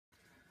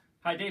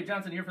Hi, Dave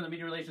Johnson here from the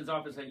Media Relations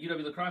Office at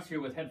UW-La-Crosse here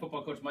with head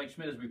football coach Mike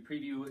Schmidt as we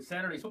preview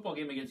Saturday's football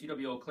game against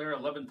UW-Eau,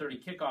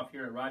 11:30 kickoff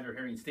here at Roger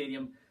Herring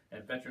Stadium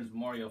at Veterans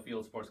Memorial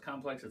Field Sports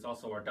Complex. It's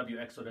also our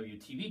WXOW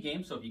TV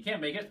game, so if you can't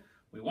make it,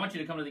 we want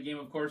you to come to the game,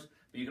 of course,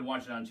 but you can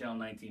watch it on Channel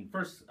 19.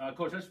 First,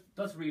 Coach,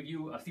 let's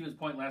review Stevens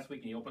Point last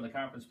week, and you opened the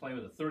conference play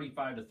with a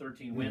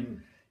 35-13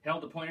 win.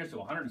 Held the Pointers to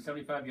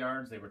 175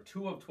 yards. They were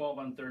 2 of 12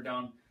 on third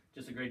down.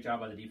 Just a great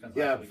job by the defense.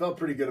 Yeah, it felt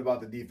pretty good about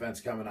the defense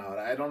coming out.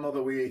 I don't know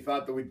that we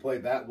thought that we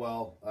played that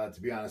well,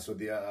 to be honest with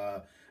you.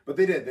 But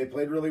they did. They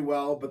played really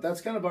well. But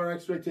that's kind of our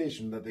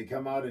expectation, that they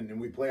come out and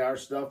we play our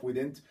stuff. We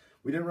didn't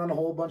run a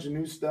whole bunch of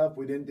new stuff.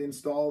 We didn't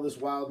install this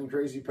wild and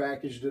crazy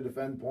package to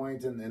defend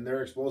Point and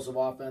their explosive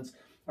offense.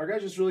 Our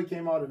guys just really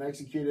came out and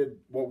executed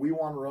what we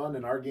want to run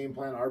in our game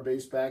plan, our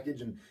base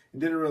package, and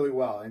did it really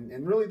well.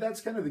 And really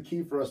that's kind of the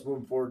key for us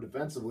moving forward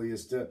defensively,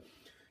 is to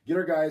get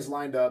our guys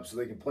lined up so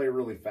they can play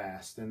really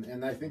fast.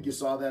 And I think you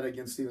saw that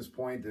against Stevens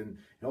Point, and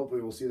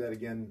hopefully we'll see that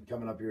again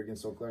coming up here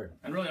against Eau Claire.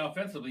 And really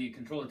offensively, you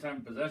control the time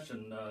of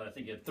possession. I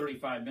think you had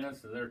 35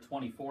 minutes, so they're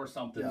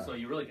 24-something, so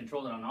you really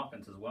controlled it on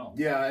offense as well.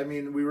 Yeah, I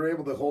mean, we were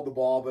able to hold the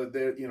ball, but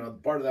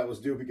part of that was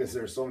due because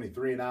there were so many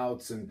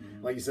 3-and-outs, and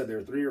like you said, they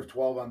were 3 of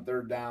 12 on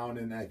third down,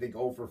 and I think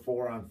 0 for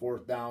 4 on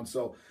fourth down.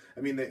 So,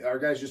 I mean, our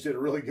guys just did a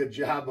really good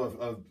job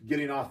of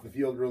getting off the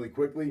field really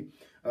quickly.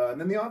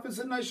 And then the offense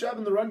did a nice job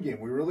in the run game.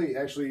 We really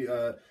actually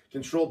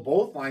controlled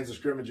both lines of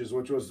scrimmages,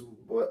 which was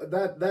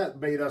that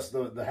made us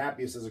the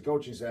happiest as a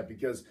coaching staff,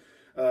 because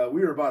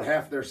we were about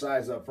half their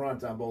size up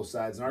front on both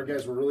sides, and our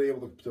guys were really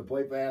able to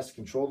play fast,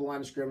 control the line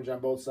of scrimmage on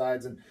both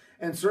sides,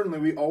 and certainly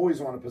we always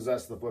want to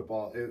possess the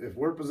football. If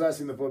we're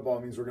possessing the football,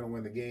 it means we're going to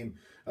win the game.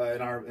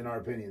 In our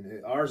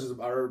opinion, our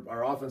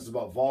offense is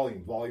about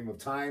volume of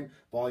time,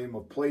 volume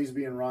of plays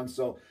being run.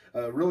 So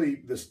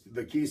really,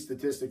 the key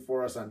statistic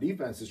for us on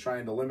defense is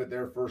trying to limit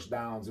their first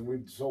downs, and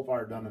we've so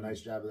far done a nice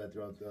job of that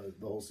throughout the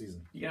whole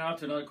season. You got out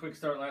to another quick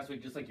start last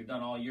week, just like you've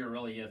done all year.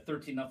 Really,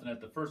 13-0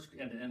 at the first,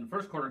 in the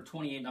first quarter,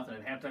 28-0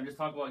 at halftime. Just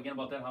talk about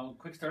that, how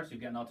quick starts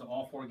you've gotten out to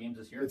all 4 games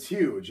this year. It's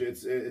huge.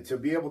 It's to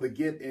be able to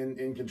get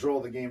in control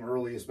of the game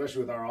early,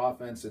 especially with our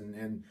offense,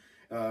 and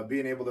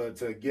being able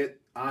to get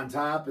on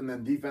top, and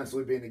then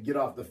defensively being able to get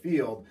off the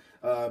field.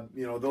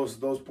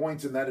 Those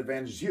points and that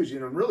advantage is huge.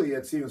 And really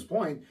at Stevens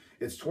Point,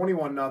 it's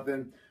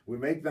 21-0. We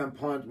make them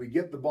punt. We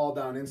get the ball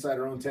down inside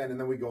our own 10, and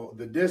then we go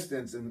the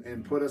distance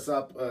and put us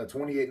up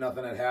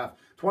 28-0 at half.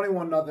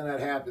 21-0 at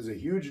half is a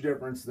huge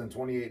difference than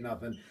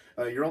 28-0.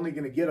 You're only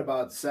going to get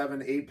about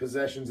 7-8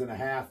 possessions and a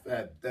half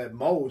at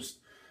most.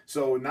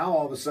 So now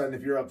all of a sudden,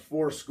 if you're up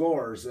 4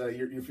 scores,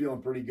 you're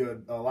feeling pretty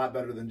good, a lot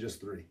better than just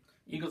 3.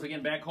 Eagles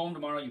again back home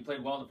tomorrow. You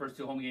played well the first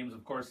 2 home games,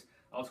 of course.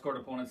 Outscored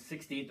opponents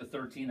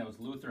 68-13. That was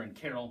Luther and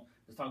Carroll.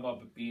 Let's talk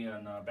about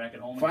being back at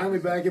home. Finally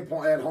back at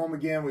home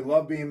again. We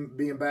love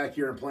being back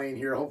here and playing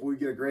here. Hopefully we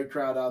get a great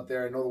crowd out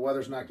there. I know the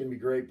weather's not going to be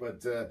great,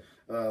 but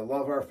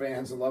love our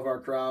fans and love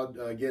our crowd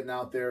getting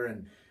out there.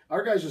 And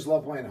our guys just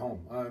love playing at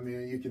home. I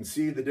mean, you can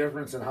see the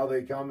difference in how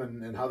they come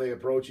and how they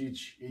approach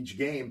each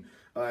game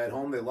at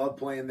home. They love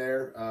playing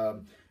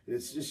there.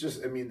 It's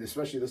just, I mean,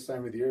 especially this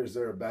time of the year, is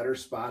there a better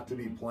spot to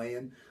be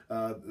playing?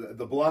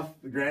 The Bluff,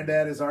 the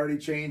Granddad is already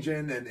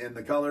changing, and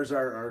the colors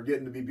are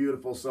getting to be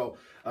beautiful. So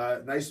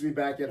nice to be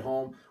back at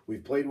home.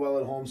 We've played well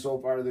at home so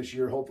far this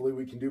year. Hopefully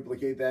we can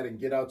duplicate that and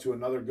get out to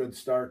another good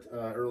start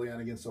early on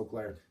against Eau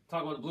Claire.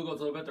 Talk about the Blue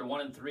Goats a little bit. They're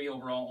 1-3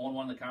 overall,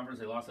 0-1 in the conference.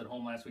 They lost at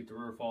home last week to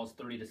River Falls,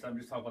 30-7.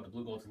 Just talk about the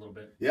Blue Goats a little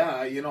bit.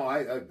 Yeah,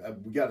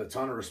 we got a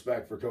ton of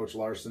respect for Coach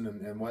Larson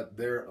and what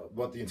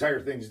the entire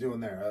thing's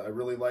doing there. I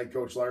really like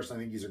Coach Larson.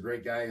 I think he's a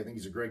great guy. I think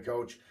he's a great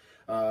coach.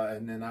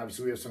 And then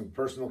obviously we have some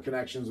personal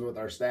connections with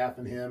our staff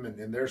and him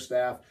and their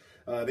staff.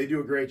 They do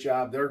a great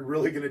job. They're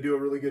really going to do a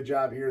really good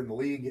job here in the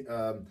league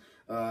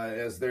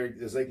as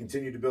they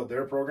continue to build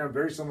their program.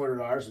 Very similar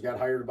to ours. We got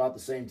hired about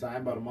the same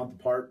time, about a month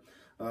apart.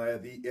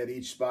 At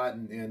each spot,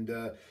 and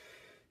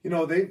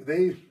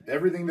they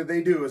everything that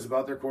they do is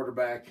about their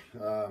quarterback.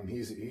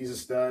 He's a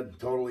stud,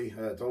 totally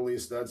a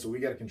stud. So we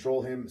got to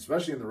control him,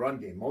 especially in the run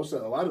game. A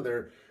lot of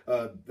their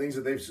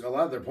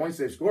points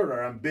they've scored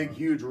are on big,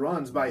 huge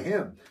runs by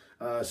him.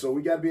 So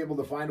we got to be able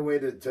to find a way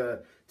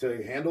to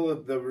handle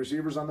the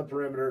receivers on the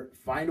perimeter,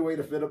 find a way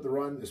to fit up the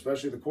run,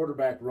 especially the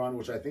quarterback run,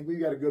 which I think we've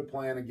got a good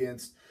plan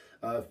against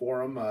for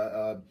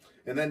them.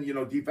 And then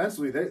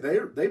defensively,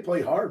 they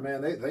play hard,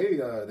 man.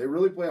 They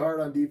really play hard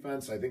on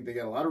defense. I think they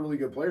got a lot of really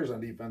good players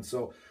on defense.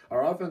 So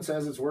our offense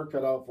has its work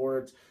cut out for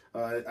it.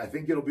 I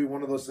think it'll be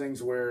one of those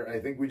things where I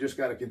think we just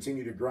got to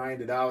continue to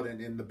grind it out,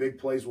 and the big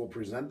plays will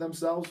present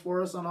themselves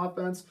for us on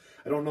offense.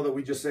 I don't know that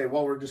we just say,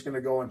 well, we're just going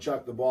to go and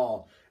chuck the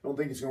ball. I don't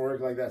think it's going to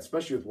work like that,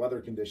 especially with weather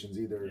conditions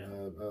either.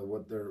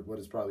 What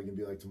it's probably going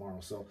to be like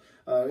tomorrow. So,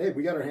 hey,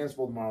 we got our hands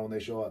full tomorrow when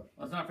they show up.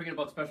 Let's not forget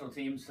about special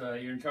teams.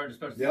 You're in charge of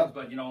special teams,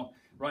 but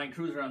Ryan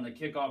Cruiser on the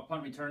kickoff,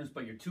 punt returns,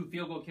 but your 2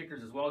 field goal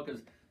kickers as well,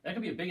 because that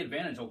could be a big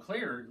advantage. Eau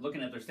Claire,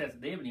 looking at their stats,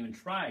 they haven't even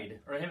tried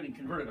or haven't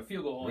converted a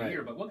field goal all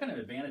year. But what kind of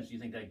advantage do you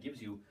think that gives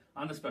you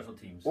on the special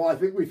teams? Well, I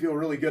think we feel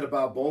really good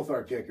about both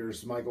our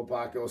kickers, Michael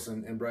Pacos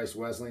and Bryce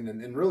Wesling,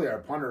 and really our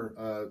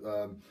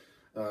punter,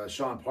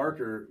 Sean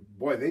Parker.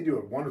 Boy, they do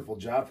a wonderful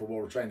job for what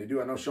we're trying to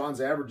do. I know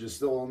Sean's average is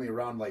still only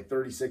around like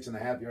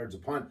 36.5 yards a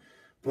punt,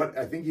 but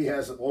I think he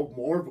has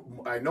more.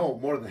 I know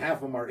more than half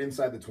of them are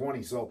inside the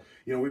 20. So,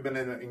 we've been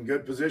in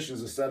good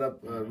positions to set up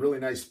really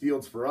nice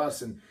fields for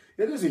us, and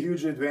it is a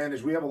huge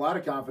advantage. We have a lot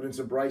of confidence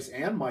in Bryce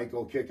and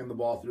Michael kicking the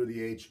ball through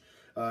the H,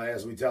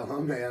 as we tell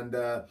them, and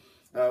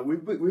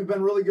we've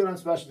been really good on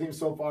special teams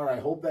so far. I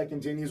hope that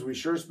continues. We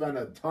sure spend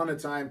a ton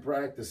of time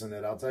practicing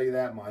it, I'll tell you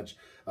that much,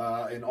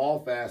 in all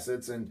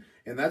facets, and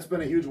that's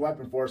been a huge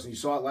weapon for us. And you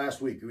saw it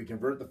last week. We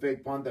convert the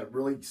fake punt that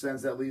really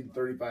sends that lead to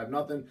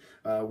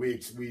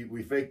 35-0.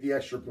 We fake the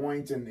extra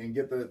point and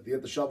get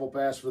the shovel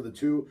pass for the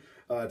 2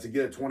 to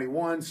get it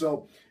 21.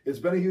 So it's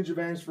been a huge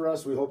advantage for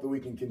us. We hope that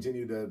we can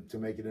continue to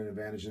make it an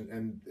advantage,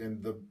 and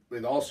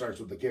it all starts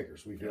with the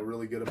kickers. We feel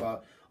really good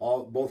about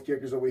both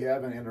kickers that we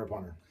have and our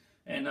punter.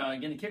 And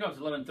again, the kickoff's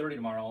 11:30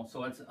 tomorrow,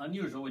 so it's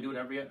unusual. We do it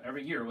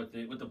every year with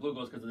the Blue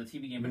Ghosts because of the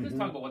TV game. But just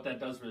talk about what that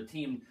does for the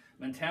team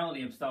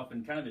mentality and stuff,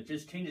 and kind of it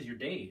just changes your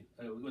day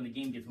when the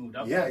game gets moved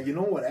up. Yeah, you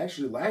know what?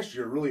 Actually, last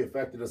year it really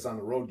affected us on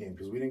the road game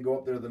because we didn't go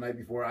up there the night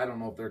before. I don't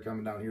know if they're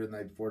coming down here the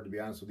night before, to be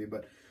honest with you,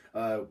 but.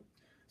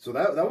 So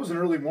that was an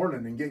early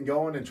morning and getting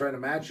going and trying to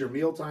match your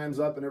meal times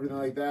up and everything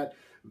like that.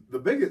 The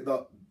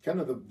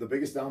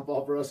biggest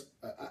downfall for us,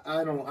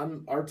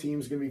 our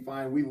team's gonna be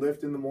fine. We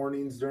lift in the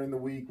mornings during the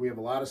week. We have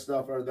a lot of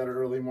stuff that are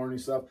early morning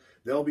stuff.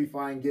 They'll be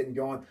fine getting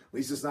going. At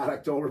least it's not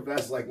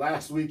Oktoberfest like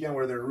last weekend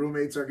where their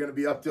roommates are gonna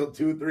be up till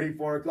 2, 3,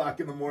 4 o'clock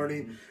in the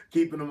morning,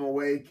 keeping them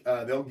awake.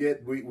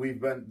 We've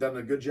done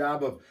a good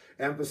job of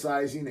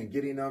emphasizing and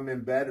getting them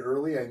in bed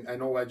early. I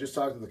know I just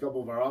talked with a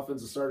couple of our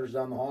offensive starters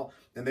down the hall,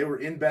 and they were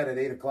in bed at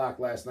 8 o'clock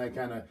last night,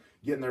 kind of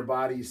getting their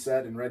bodies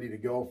set and ready to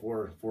go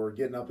for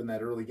getting up in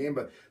that early game.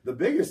 But the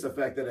biggest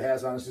effect that it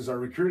has on us is our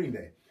recruiting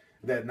day.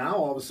 That now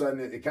all of a sudden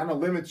it kind of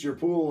limits your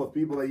pool of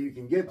people that you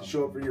can get to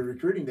show up for your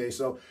recruiting day.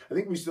 So I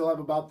think we still have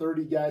about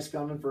 30 guys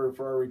coming for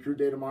our recruit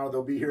day tomorrow.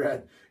 They'll be here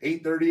at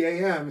 8:30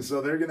 a.m.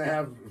 So they're going to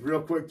have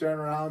real quick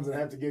turnarounds and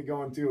have to get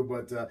going too.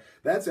 But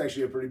that's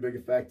actually a pretty big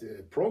effect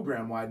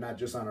program-wide, not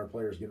just on our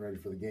players getting ready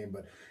for the game.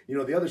 But,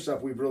 the other stuff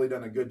we've really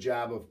done a good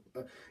job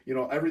of,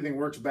 everything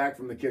works back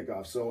from the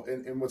kickoff. So,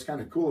 and what's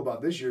kind of cool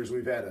about this year is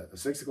we've had a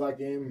 6 o'clock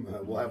game.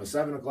 We'll have a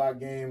 7 o'clock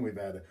game. We've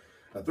had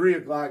a 3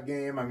 o'clock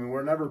game. I mean,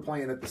 we're never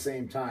playing at the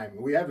same time.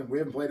 We haven't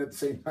played at the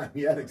same time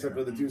yet, except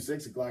for the 2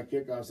 6 o'clock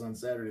kickoffs on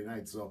Saturday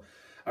night. So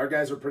our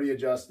guys are pretty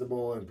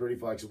adjustable and pretty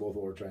flexible with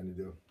what we're trying to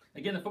do.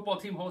 Again, the football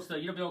team hosts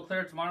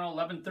UW-Eau tomorrow,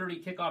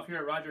 11:30 kickoff here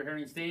at Roger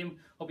Herring Stadium.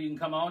 Hope you can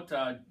come out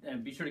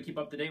and be sure to keep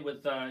up to date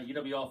with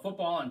UW-Eau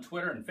football on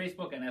Twitter and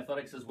Facebook and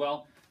athletics as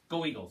well.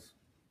 Go Eagles!